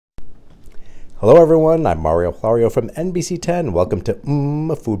Hello, everyone. I'm Mario Florio from NBC 10. Welcome to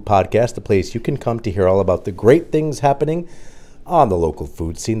a Food Podcast, the place you can come to hear all about the great things happening on the local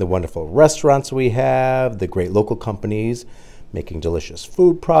food scene, the wonderful restaurants we have, the great local companies making delicious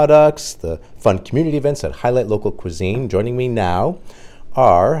food products, the fun community events that highlight local cuisine. Joining me now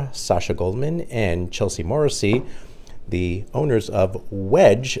are Sasha Goldman and Chelsea Morrissey, the owners of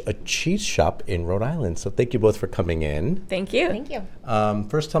Wedge, a cheese shop in Rhode Island. So thank you both for coming in. Thank you. Thank you.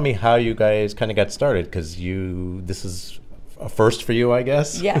 First, tell me how you guys kind of got started, because this is a first for you, I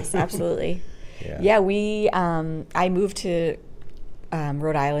guess. Yes, absolutely. I moved to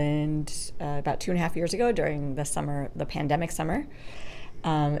Rhode Island about 2.5 years ago during the pandemic summer.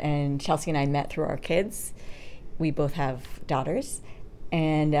 And Chelsea and I met through our kids. We both have daughters.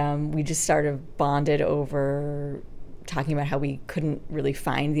 And we just sort of bonded over talking about how we couldn't really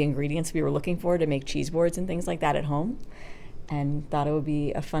find the ingredients we were looking for to make cheese boards and things like that at home, and thought it would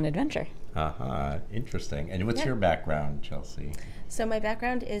be a fun adventure. Interesting. And what's your background, Chelsea? So my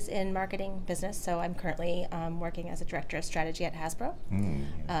background is in marketing business. So I'm currently working as a director of strategy at Hasbro.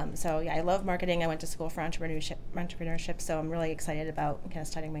 I love marketing. I went to school for entrepreneurship. So I'm really excited about kind of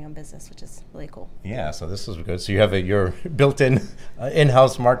starting my own business, which is really cool. Yeah. So this is good. So you have your built-in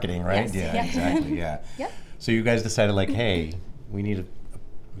in-house marketing, right? Yes. Yeah. Exactly. Yeah. Yep. So you guys decided, hey, we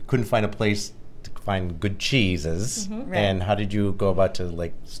couldn't find a place to find good cheeses. Right. And how did you go about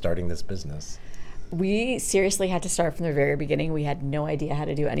starting this business? We seriously had to start from the very beginning. We had no idea how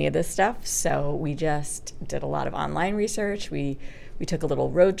to do any of this stuff, so we just did a lot of online research. We took a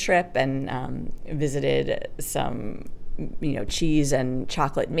little road trip and visited some cheese and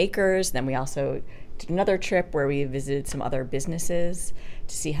chocolate makers. Then we also did another trip where we visited some other businesses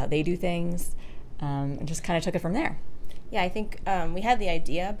to see how they do things, and just kind of took it from there. Yeah, I think we had the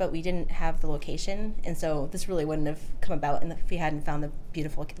idea, but we didn't have the location, and so this really wouldn't have come about if we hadn't found the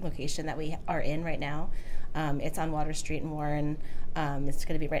beautiful location that we are in right now. It's on Water Street in Warren. It's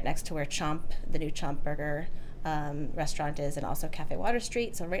going to be right next to where the new Chomp Burger restaurant is, and also Cafe Water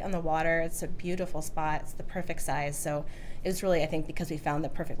Street. So right on the water. It's a beautiful spot. It's the perfect size. So it was really, I think, because we found the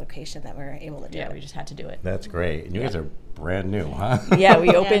perfect location that we were able to do it. Yeah, we just had to do it. That's great. And you guys are brand new, huh? Yeah, we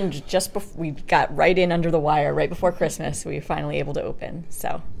opened just before, we got right in under the wire right before Christmas. We were finally able to open,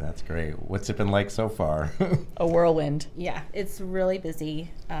 so. That's great. What's it been like so far? A whirlwind. Yeah, it's really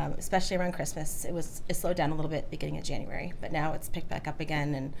busy, especially around Christmas. It slowed down a little bit beginning of January, but now it's picked back up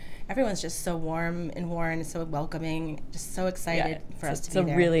again, and everyone's just so warm in Warren, so welcoming, just so excited for us to be there.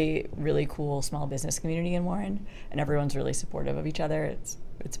 It's a really, really cool small business community in Warren, and everyone's really supportive of each other.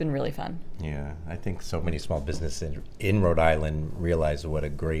 It's been really fun. Yeah, I think so many small businesses in Rhode Island realize what a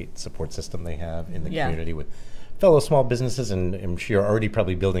great support system they have in the community with fellow small businesses, and I'm sure you're already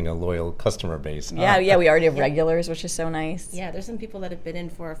probably building a loyal customer base. Yeah, we already have regulars, which is so nice. Yeah, there's some people that have been in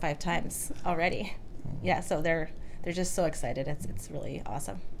 4 or 5 times already. Yeah, so they're just so excited. It's really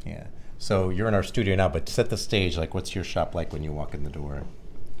awesome. Yeah. So you're in our studio now, but set the stage. What's your shop like when you walk in the door?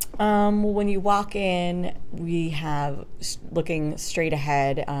 When you walk in, we have, looking straight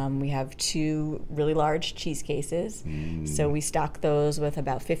ahead, we have 2 really large cheese cases. So we stock those with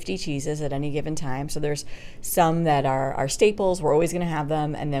about 50 cheeses at any given time. So there's some that are our staples. We're always going to have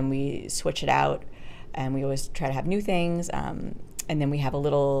them, and then we switch it out, and we always try to have new things. And then we have a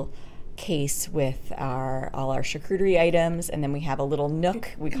little case with all our charcuterie items, and then we have a little nook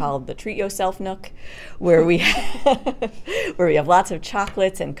we call the treat yourself nook, where we have lots of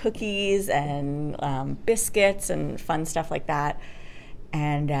chocolates and cookies and biscuits and fun stuff like that,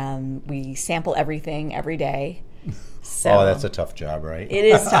 and we sample everything every day. So that's a tough job, right? It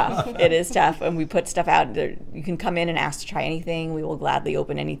is tough. It is tough, and we put stuff out there. You can come in and ask to try anything. We will gladly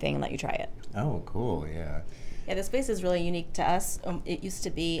open anything and let you try it. Oh, cool. Yeah. Yeah, the space is really unique to us. It used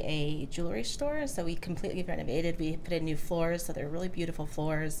to be a jewelry store, so we completely renovated. We put in new floors, so they're really beautiful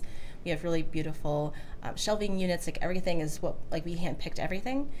floors. We have really beautiful shelving units. Everything is we handpicked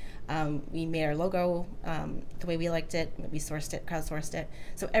everything. We made our logo the way we liked it. We sourced it, crowdsourced it.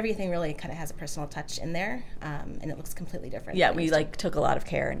 So everything really kind of has a personal touch in there, and it looks completely different. Yeah, we took a lot of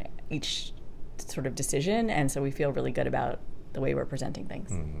care in each sort of decision, and so we feel really good about the way we're presenting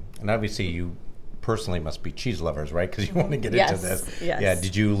things. And obviously you personally must be cheese lovers, right? Because you want to get into this. Yes. Yeah.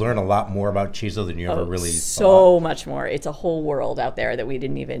 Did you learn a lot more about cheese than you ever really so thought? Much more. It's a whole world out there that we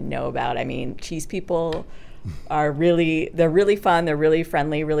didn't even know about. I mean, cheese people they're really fun, they're really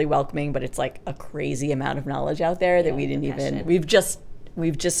friendly, really welcoming, but it's a crazy amount of knowledge out there that we didn't even,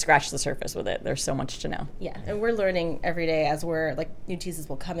 we've just scratched the surface with it. There's so much to know. Yeah, and we're learning every day as we're new cheeses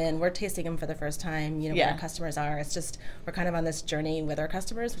will come in. We're tasting them for the first time. What our customers are. It's just we're kind of on this journey with our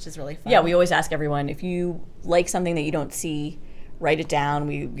customers, which is really fun. Yeah, we always ask everyone, if you like something that you don't see, write it down.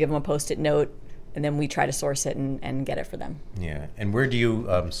 We give them a Post-it note and then we try to source it and get it for them. Yeah. And where do you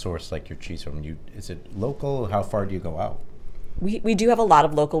source like your cheese from? Is it local? How far do you go out? We do have a lot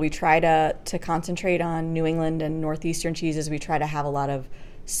of local. We try to concentrate on New England and Northeastern cheeses. We try to have a lot of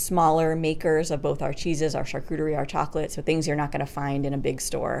smaller makers of both our cheeses, our charcuterie, our chocolate, so things you're not going to find in a big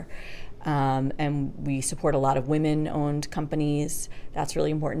store. And we support a lot of women-owned companies. That's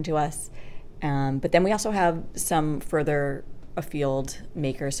really important to us. But then we also have some further afield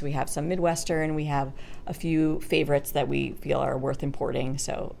makers. So we have some Midwestern. We have a few favorites that we feel are worth importing.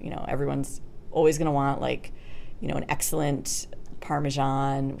 So, everyone's always going to want an excellent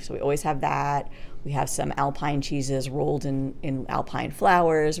Parmesan. So we always have that. We have some Alpine cheeses rolled in Alpine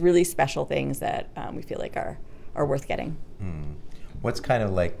flowers, really special things that we feel like are worth getting. What's kind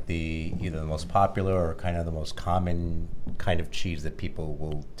of like either the most popular or kind of the most common kind of cheese that people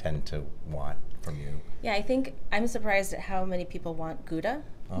will tend to want from you? Yeah, I think I'm surprised at how many people want Gouda.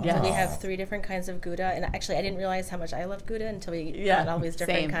 Yeah. So we have 3 different kinds of Gouda, and actually I didn't realize how much I love Gouda until we got all these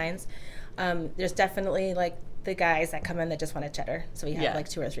different kinds. There's definitely the guys that come in that just want a cheddar. So we have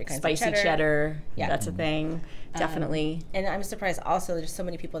 2 or 3 kinds Spicy of cheddar. Yeah, that's a thing. Definitely. And I'm surprised also there's so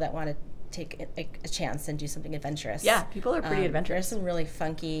many people that want to take a chance and do something adventurous. Yeah, people are pretty adventurous. There's some really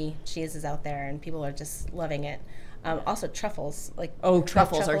funky cheeses out there, and people are just loving it. Also truffles,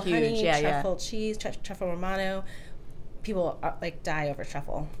 truffles are huge. Honey, truffle cheese, truffle romano. People die over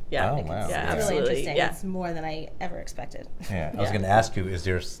truffle. Yeah, oh, wow. Yeah, it's really interesting. Yeah. It's more than I ever expected. Yeah, I was going to ask you,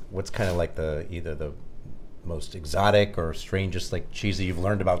 what's kind of like either the most exotic or strangest cheese that you've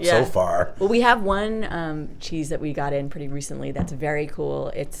learned about so far? Well, we have one cheese that we got in pretty recently that's very cool.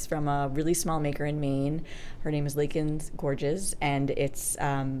 It's from a really small maker in Maine. Her name is Lakin's Gorges, and it's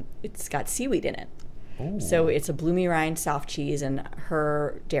got seaweed in it. Ooh. So it's a bloomy rind soft cheese, and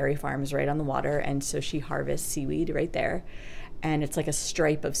her dairy farm is right on the water, and so she harvests seaweed right there. And it's like a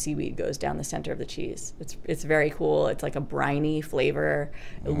stripe of seaweed goes down the center of the cheese. It's very cool. It's like a briny flavor.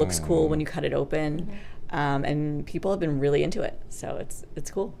 It looks cool when you cut it open. Mm-hmm. And people have been really into it, so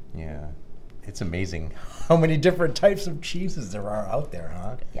it's cool. Yeah, it's amazing how many different types of cheeses there are out there,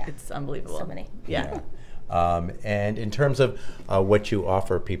 huh? Yeah, it's unbelievable. So many. Yeah. And in terms of what you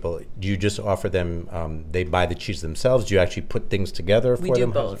offer people, do you just offer them? They buy the cheese themselves? Do you actually put things together for them? We do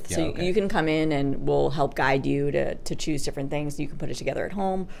both. Yeah, so okay. You can come in, and we'll help guide you to choose different things. You can put it together at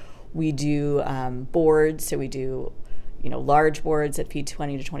home. We do boards, so we do large boards that feed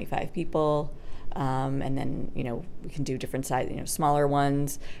 20 to 25 people. And then, we can do different size, smaller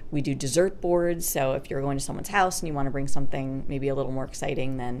ones. We do dessert boards. So if you're going to someone's house and you want to bring something maybe a little more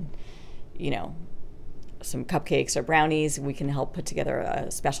exciting than, some cupcakes or brownies, we can help put together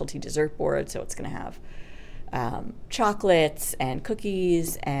a specialty dessert board. So it's going to have chocolates and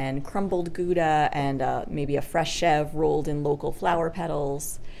cookies and crumbled Gouda and maybe a fresh chev rolled in local flower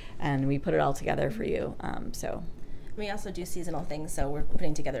petals. And we put it all together for you. We also do seasonal things, so we're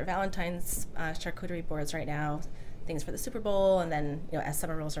putting together Valentine's charcuterie boards right now, things for the Super Bowl, and then as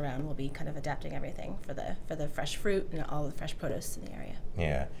summer rolls around, we'll be kind of adapting everything for the fresh fruit and all the fresh produce in the area.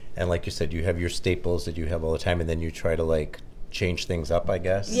 Yeah, and like you said, you have your staples that you have all the time, and then you try to change things up, I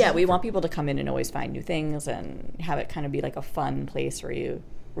guess. Yeah, we want people to come in and always find new things and have it kind of be like a fun place where you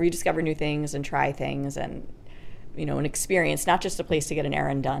discover new things and try things and an experience, not just a place to get an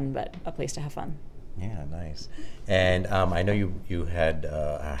errand done, but a place to have fun. Yeah, nice. And I know you had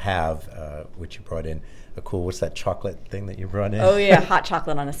which you brought in a cool. What's that chocolate thing that you brought in? Oh yeah, hot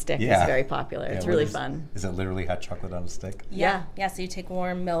chocolate on a stick is very popular. Yeah, it's really fun. Is it literally hot chocolate on a stick? Yeah. So you take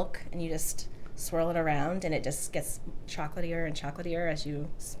warm milk and you just swirl it around, and it just gets chocolatier and chocolatier as you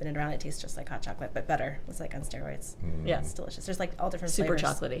spin it around. It tastes just like hot chocolate, but better. It's like on steroids. Yeah, it's delicious. There's all different super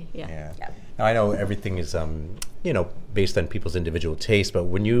flavors. chocolatey. Yeah. Now I know everything is based on people's individual taste, but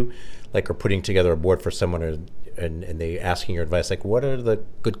when you are putting together a board for someone and they asking your advice, what are the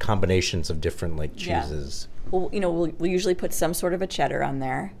good combinations of different cheeses? Yeah. Well, we'll usually put some sort of a cheddar on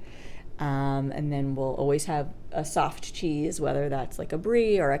there. And then we'll always have a soft cheese, whether that's like a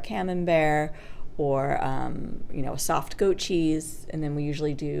brie or a camembert or, a soft goat cheese. And then we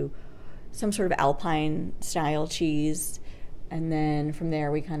usually do some sort of Alpine style cheese. And then from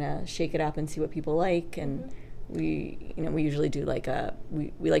there we kind of shake it up and see what people like. And we usually do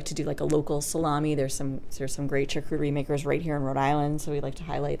we like to do a local salami. There's some great charcuterie makers right here in Rhode Island, so we like to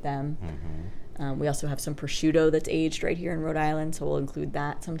highlight them. Mm-hmm. We also have some prosciutto that's aged right here in Rhode Island, so we'll include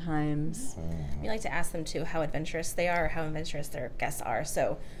that sometimes. We like to ask them, too, how adventurous they are or how adventurous their guests are.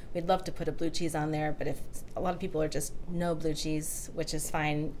 So we'd love to put a blue cheese on there, but if a lot of people are just no blue cheese, which is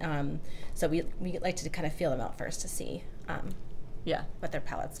fine. So we like to kind of feel them out first to see what their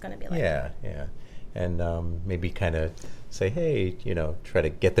palate's going to be like. Yeah. and maybe kind of say, hey, try to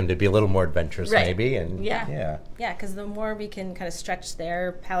get them to be a little more adventurous, maybe, and yeah, because the more we can kind of stretch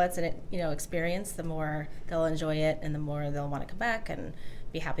their palates and experience, the more they'll enjoy it, and the more they'll want to come back and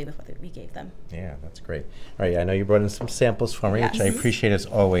be happy with what we gave them. Yeah, that's great. All right, I know you brought in some samples for me, which I appreciate as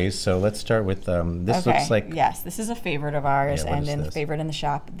always. So let's start with this. Looks like this is a favorite of ours, and a favorite in the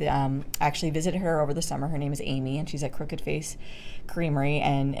shop. I actually visited her over the summer. Her name is Amy, and she's at Crooked Face Creamery,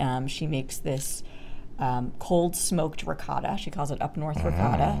 and she makes this cold smoked ricotta. She calls it Up North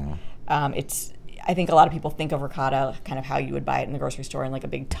ricotta. I think a lot of people think of ricotta kind of how you would buy it in the grocery store in like a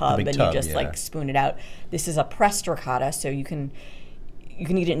big tub, you just like spoon it out. This is a pressed ricotta, so you can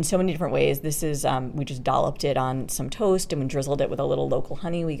eat it in so many different ways. This is, we just dolloped it on some toast and we drizzled it with a little local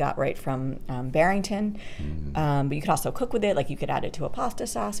honey we got right from Barrington. But you could also cook with it. Like you could add it to a pasta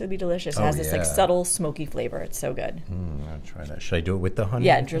sauce. It would be delicious. It has this like subtle smoky flavor. It's so good. I'll try that. Should I do it with the honey?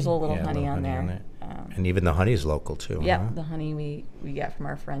 Yeah, drizzle a little honey on there. And even the honey's local too. Yeah, the honey we get from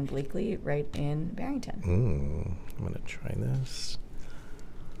our friend Blakely right in Barrington. I'm going to try this.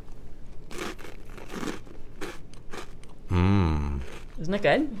 Isn't it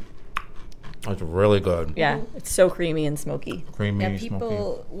good? It's really good. Yeah, it's so creamy and smoky. Creamy,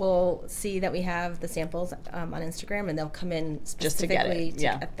 people will see that we have the samples on Instagram, and they'll come in specifically to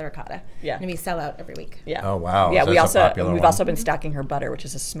get the ricotta. Yeah, and we sell out every week. Yeah. Oh wow. Yeah, so we've also been stocking her butter, which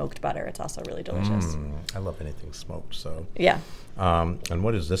is a smoked butter. It's also really delicious. I love anything smoked. So yeah. And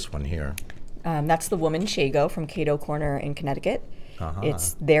what is this one here? That's the Womanchego from Cato Corner in Connecticut.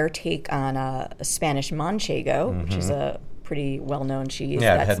 It's their take on a Spanish Manchego, which is a pretty well-known cheese.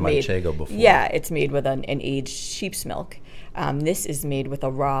 Yeah, I've had Manchego before. Yeah, it's made with an aged sheep's milk. This is made with a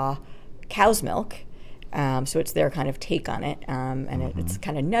raw cow's milk, so it's their kind of take on it, and it's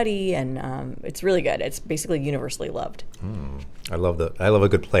kind of nutty, and it's really good. It's basically universally loved. I love a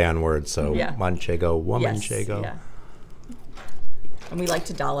good play on words. So Manchego, Womanchego. Yes, and we like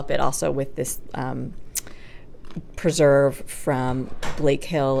to dollop it also with this preserve from Blake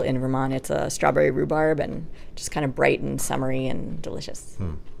Hill in Vermont. It's a strawberry rhubarb and just kind of bright and summery and delicious.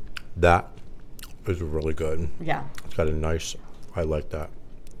 That is really good. Yeah. It's got a nice, I like that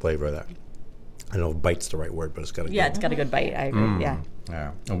flavor of that. I don't know if bite's the right word, but it's got a it's got a good bite. I agree. Yeah.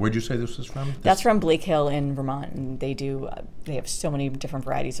 And where'd you say this was from? That's from Blake Hill in Vermont, and they have so many different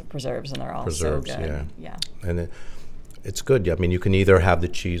varieties of preserves, and they're all so good. Yeah. And it's good. I mean, you can either have the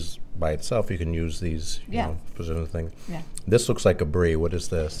cheese by itself. You can use these, preservative thing. Yeah. This looks like a brie. What is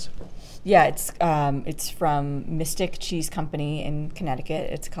this? Yeah, it's from Mystic Cheese Company in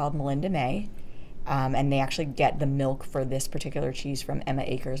Connecticut. It's called Melinda May, and they actually get the milk for this particular cheese from Emma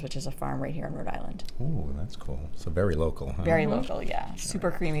Acres, which is a farm right here in Rhode Island. Ooh, that's cool. So very local, huh? Very local, yeah. Super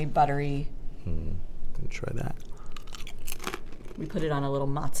creamy, buttery. Let me try that. We put it on a little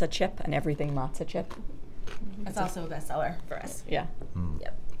matzo chip, an everything matzo chip. That's also a bestseller for us. Yeah.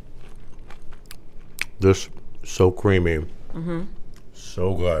 Yep. This so creamy.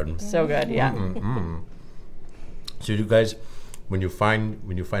 So good. So good. Yeah. So you guys, when you find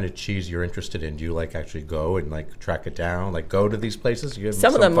a cheese you're interested in, do you like actually go and like track it down? Like go to these places? You have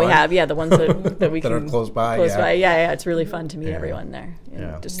some of them fun? We have. Yeah, the ones that we that can are close by. Yeah. It's really fun to meet everyone there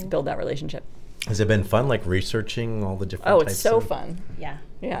and just build that relationship. Has it been fun, like researching all the different? Oh, it's so fun. Yeah.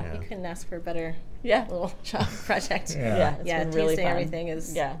 Yeah. You couldn't ask for a better little shop project. It's been really fun. Everything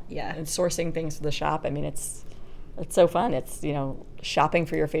is and sourcing things for the shop. I mean, it's so fun. It's shopping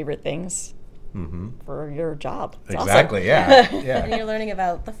for your favorite things for your job. It's exactly. Awesome. Yeah. And you're learning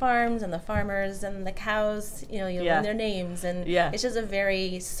about the farms and the farmers and the cows. You learn their names, and it's just a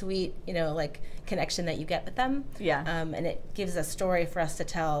very sweet, like connection that you get with them. Yeah. And it gives a story for us to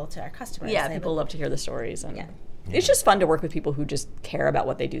tell to our customers. Yeah, people love to hear the stories, and it's just fun to work with people who just care about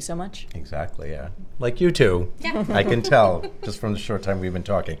what they do so much. Exactly. Yeah. Like you two. Yeah. I can tell just from the short time we've been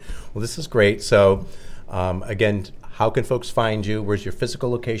talking. Well, this is great. So, again, how can folks find you? Where's your physical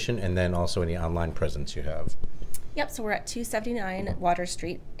location, and then also any online presence you have? Yep. So we're at 279 Water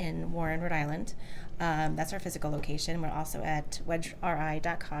Street in Warren, Rhode Island. That's our physical location. We're also at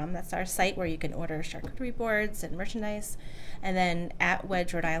WJAR.com. That's our site where you can order charcuterie boards and merchandise. And then at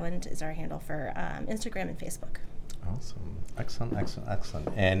Wedge, Rhode Island is our handle for Instagram and Facebook. Awesome. Excellent.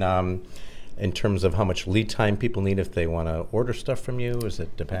 And in terms of how much lead time people need if they want to order stuff from you, is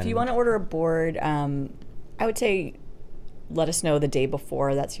it depend? If you want to order a board, I would say let us know the day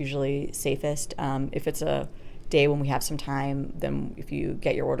before. That's usually safest. If it's a day when we have some time, then if you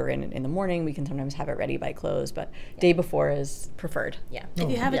get your order in the morning, we can sometimes have it ready by close, but day before is preferred. Yeah.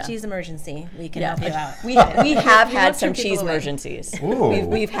 If you have a cheese emergency, we can help you out. We have had some cheese emergencies.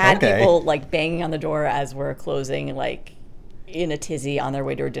 We've had people like banging on the door as we're closing, like in a tizzy on their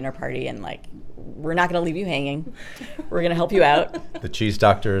way to a dinner party, and like we're not going to leave you hanging. We're going to help you out. The cheese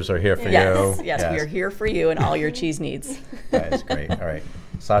doctors are here for Yes, you. yes, we are here for you and all your cheese needs. That is great. All right.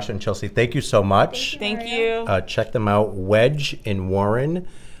 Sasha and Chelsea, thank you so much. Thank you. Check them out, Wedge in Warren.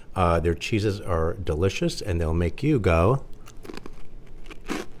 Their cheeses are delicious, and they'll make you go,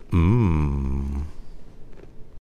 mmm.